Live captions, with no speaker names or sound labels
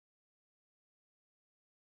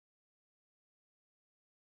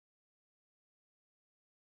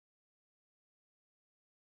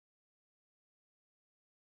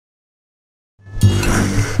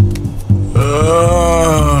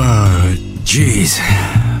Jeez.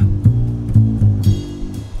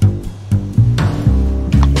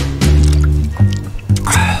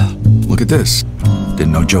 Look at this.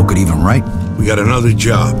 Didn't know Joe could even write. We got another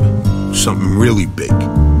job. Something really big.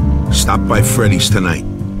 Stop by Freddy's tonight.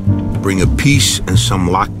 Bring a piece and some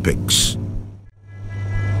lockpicks.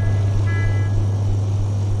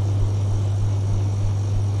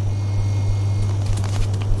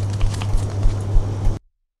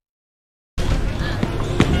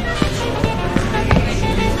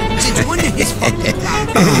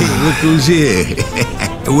 Hey, look who's here.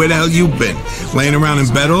 Where the hell you been? Laying around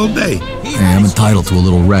in bed all day? Hey, I'm entitled to a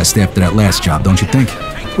little rest after that last job, don't you think?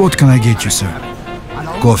 What can I get you, sir?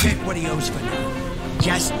 Coffee.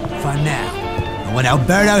 Just for now. And when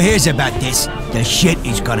Alberto hears about this, the shit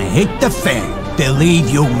is gonna hit the fan. Believe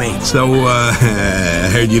you me. So, I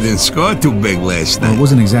heard you didn't score too big last night. Well, it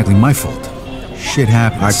wasn't exactly my fault. Shit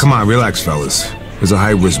happens. All right, come on, relax, fellas. It's a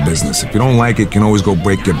high-risk business. If you don't like it, you can always go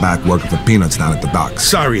break your back working for peanuts down at the docks.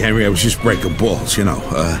 Sorry, Henry, I was just breaking balls, you know.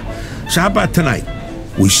 So how about tonight?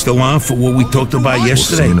 We still on for what we talked about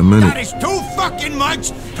yesterday? We'll see in a minute. That is too fucking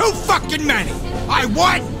much, too fucking many. I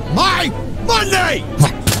want my money!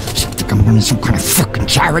 What? You think I'm running some kind of fucking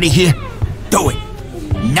charity here? Do it.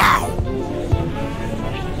 Now!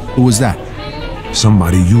 Who was that?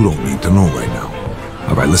 Somebody you don't need to know right now.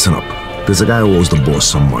 All right, listen up. There's a guy who owes the boss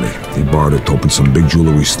some money. He borrowed it to open some big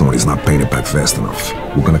jewelry store and he's not paying it back fast enough.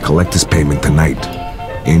 We're gonna collect his payment tonight.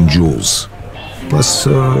 In jewels. Plus,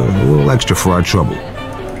 a little extra for our trouble.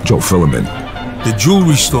 Joe, fill him in. The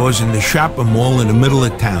jewelry store's in the shopping mall in the middle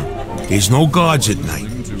of town. There's no guards at night.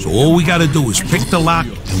 So all we gotta do is pick the lock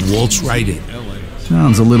and waltz right in.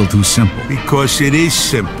 Sounds a little too simple. Because it is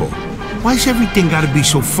simple. Why's everything gotta be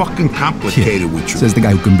so fucking complicated with you? Says the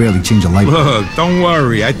guy who can barely change a light bulb. Look, don't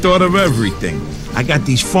worry, I thought of everything. I got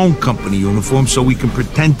these phone company uniforms so we can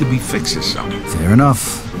pretend to be fixers something. Fair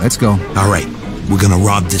enough. Let's go. All right, we're gonna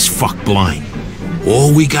rob this fuck blind.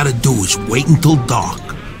 All we gotta do is wait until dark.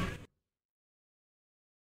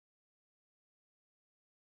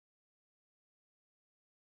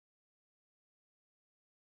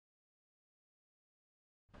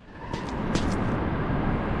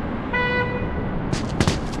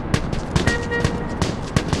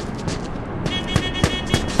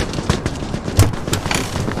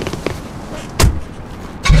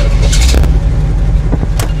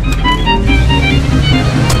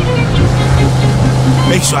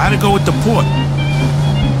 Hey, so how'd it go with the port?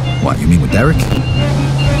 What, you mean with Derek?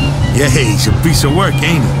 Yeah, he's a piece of work,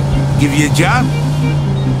 ain't he? Give you a job?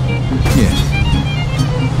 Yeah.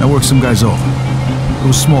 I worked some guys over. It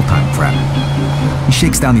was small-time crap. He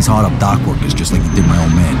shakes down these hard-up dock workers just like he did my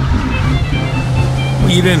old man.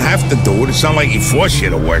 Well, you didn't have to do it. It's not like he forced you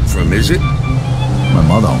to work for him, is it? My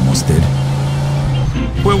mother almost did.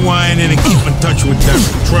 Quit whining and keep in touch with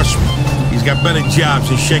Derek. Trust me. He's got better jobs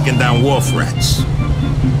than shaking down wharf rats.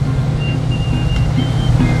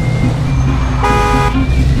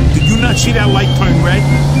 Did you not see that light turn red?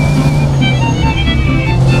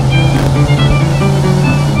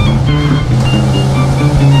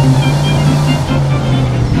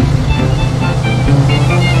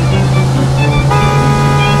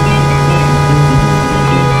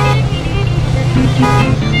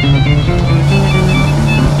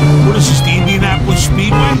 What is this, the Indianapolis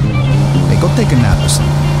Speedway? Hey, go take a nap or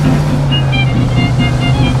something.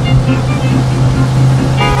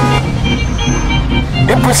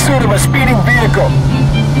 In pursuit of a speeding vehicle.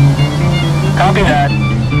 Copy that.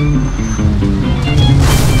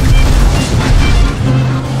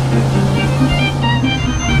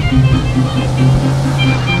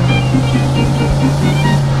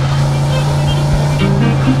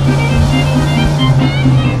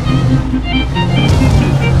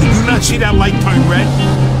 Did you not see that light turn red?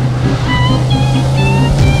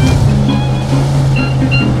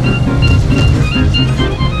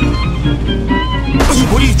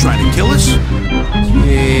 What are you trying to kill us?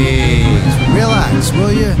 Jeez, relax,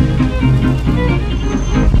 will you?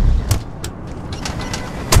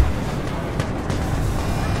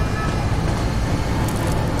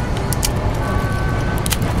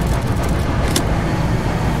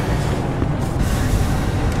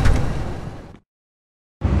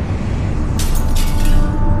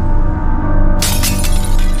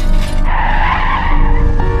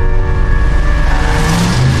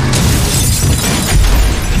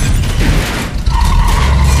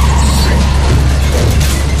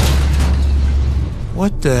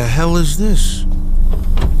 What the hell is this?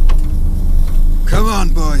 Come on,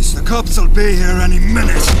 boys. The cops will be here any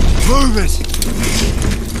minute. Move it!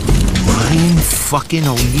 Ryan fucking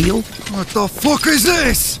O'Neill? What the fuck is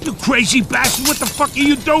this? You crazy bastard, what the fuck are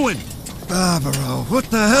you doing? Barbaro, what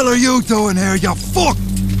the hell are you doing here, you fuck?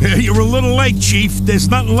 You're a little late, Chief. There's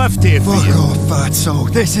nothing left here for Fuck you. off,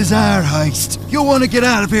 fatso. This is our heist. You want to get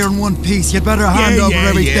out of here in one piece, you'd better hand over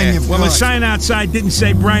everything you've Well, got. the sign outside didn't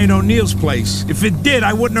say Brian O'Neill's place. If it did,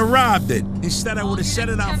 I wouldn't have robbed it. Instead, I would have set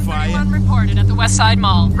it on fire. 1031 reported at the West Side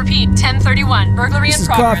Mall. Repeat, 1031. Burglary in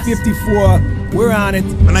progress. This is car 54. We're on it.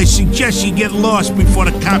 And I suggest you get lost before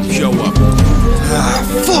the cops show up. Ah,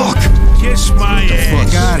 fuck! Kiss my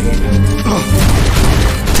ass. Fuck out of here.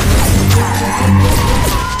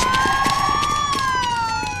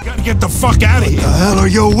 Gotta get the fuck out of What here. the hell are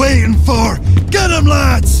you waiting for? Get him,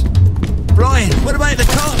 lads! Brian, what about the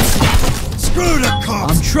cops? Screw the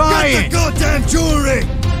cops! I'm trying. Get the goddamn jewelry!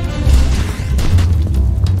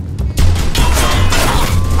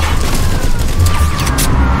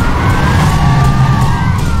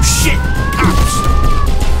 Shit,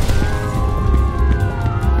 cops.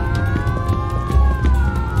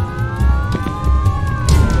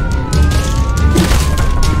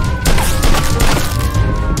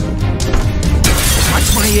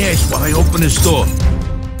 Watch my ass while I open this door.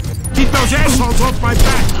 Keep those assholes off my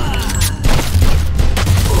back.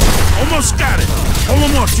 Almost got it. Hold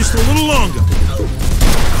them off just a little longer.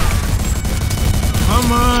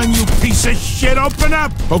 Come on, you piece of shit. Open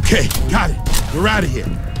up. Okay, got it. We're out of here.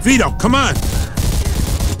 Vito, come on.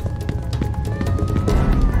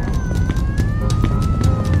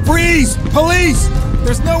 Freeze! Police!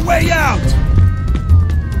 There's no way out!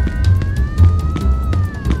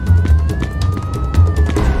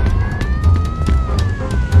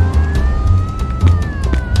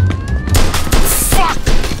 Fuck!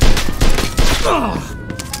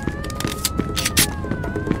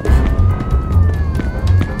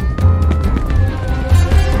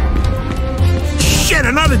 Shit,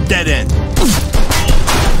 another dead end.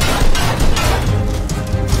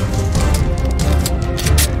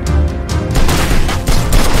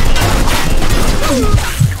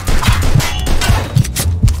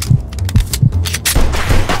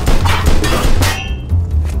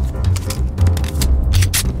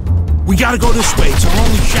 We gotta go this way. It's our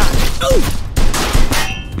only shot.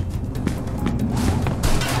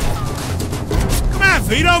 Come on,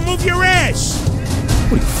 Vito, move your ass.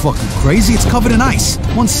 What are you, fucking crazy? It's covered in ice.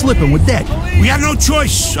 One slip and we're dead. We got no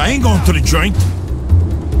choice. I ain't going to the joint.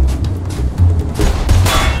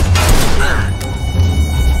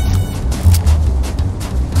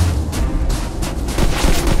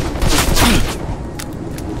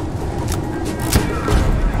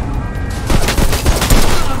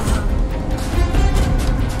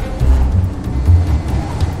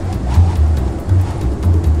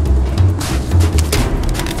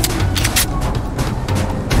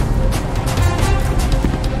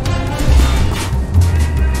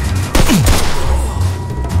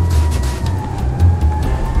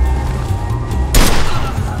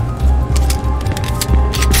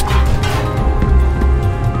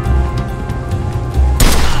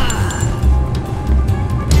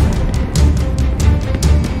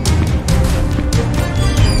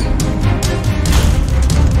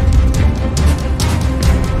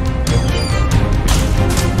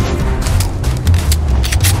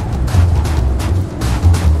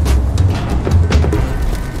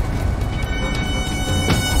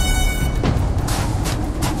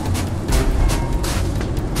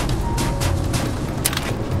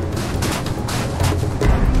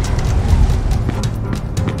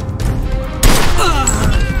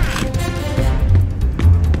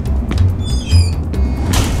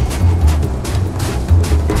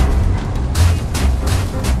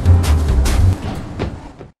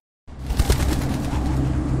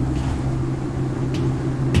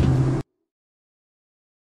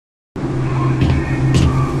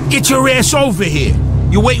 Get your ass over here.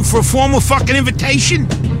 You waiting for a formal fucking invitation?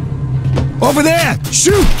 Over there!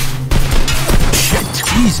 Shoot! Shit,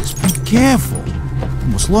 Jesus, be careful.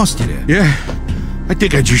 Almost lost you there. Yeah, I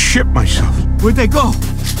think I just shit myself. Where'd they go?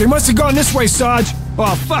 They must have gone this way, Sarge.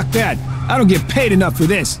 Oh, fuck that. I don't get paid enough for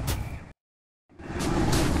this.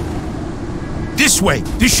 This way.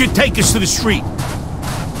 This should take us to the street.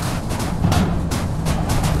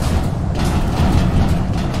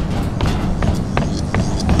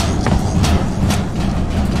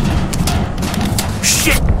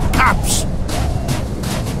 Shit! Cops!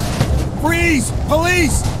 Freeze!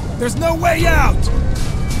 Police! There's no way out!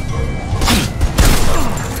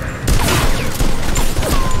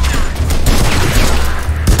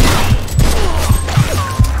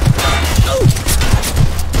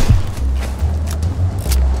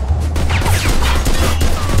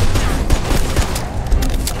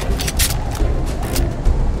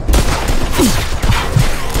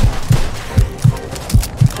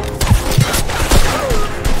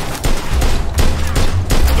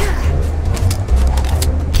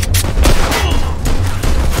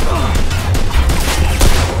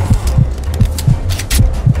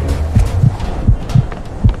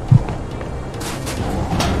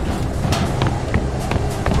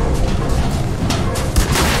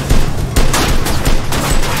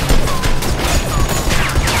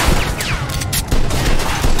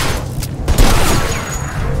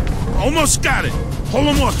 Almost got it.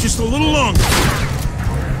 Hold him off just a little longer.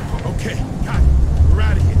 Okay, got it. We're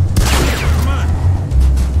out of here. Come on.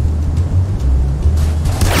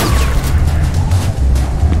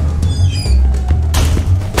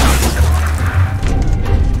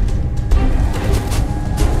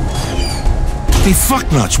 Hey,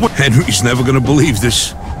 fucknuts, what? Henry's never gonna believe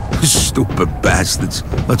this. Stupid bastards.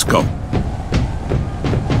 Let's go.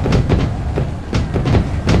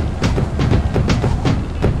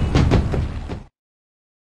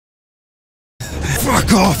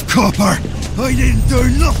 Fuck off, copper! I didn't do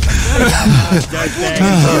nothing!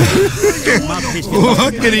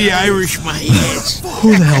 Look at the Irish, my ass.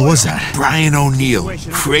 Who the hell was that? Brian O'Neill.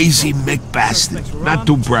 Crazy Mick bastard. Not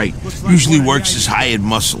too bright. Usually works his hired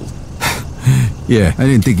muscle. Yeah, I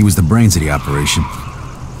didn't think he was the brains of the operation.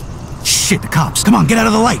 Shit, the cops. Come on, get out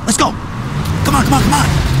of the light. Let's go. Come on, come on, come on.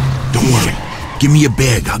 Don't worry. Give me a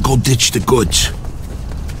bag. I'll go ditch the goods.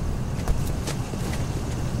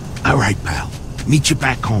 All right, pal. Meet you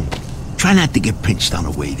back home. Try not to get pinched on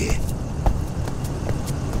the way there.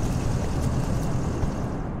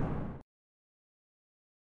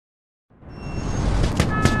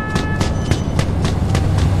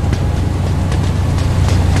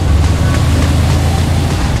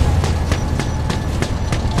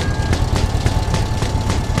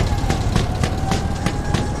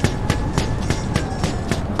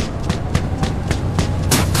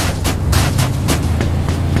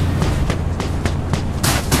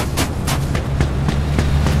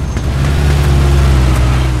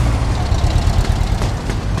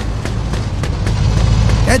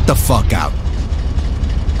 Get the fuck out.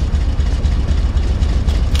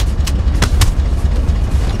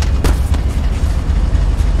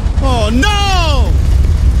 Oh no!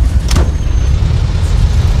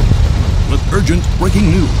 With urgent breaking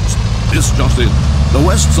news. This just in. The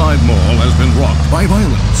West Side Mall has been rocked by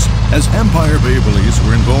violence as Empire Bay police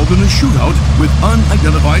were involved in a shootout with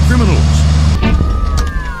unidentified criminals.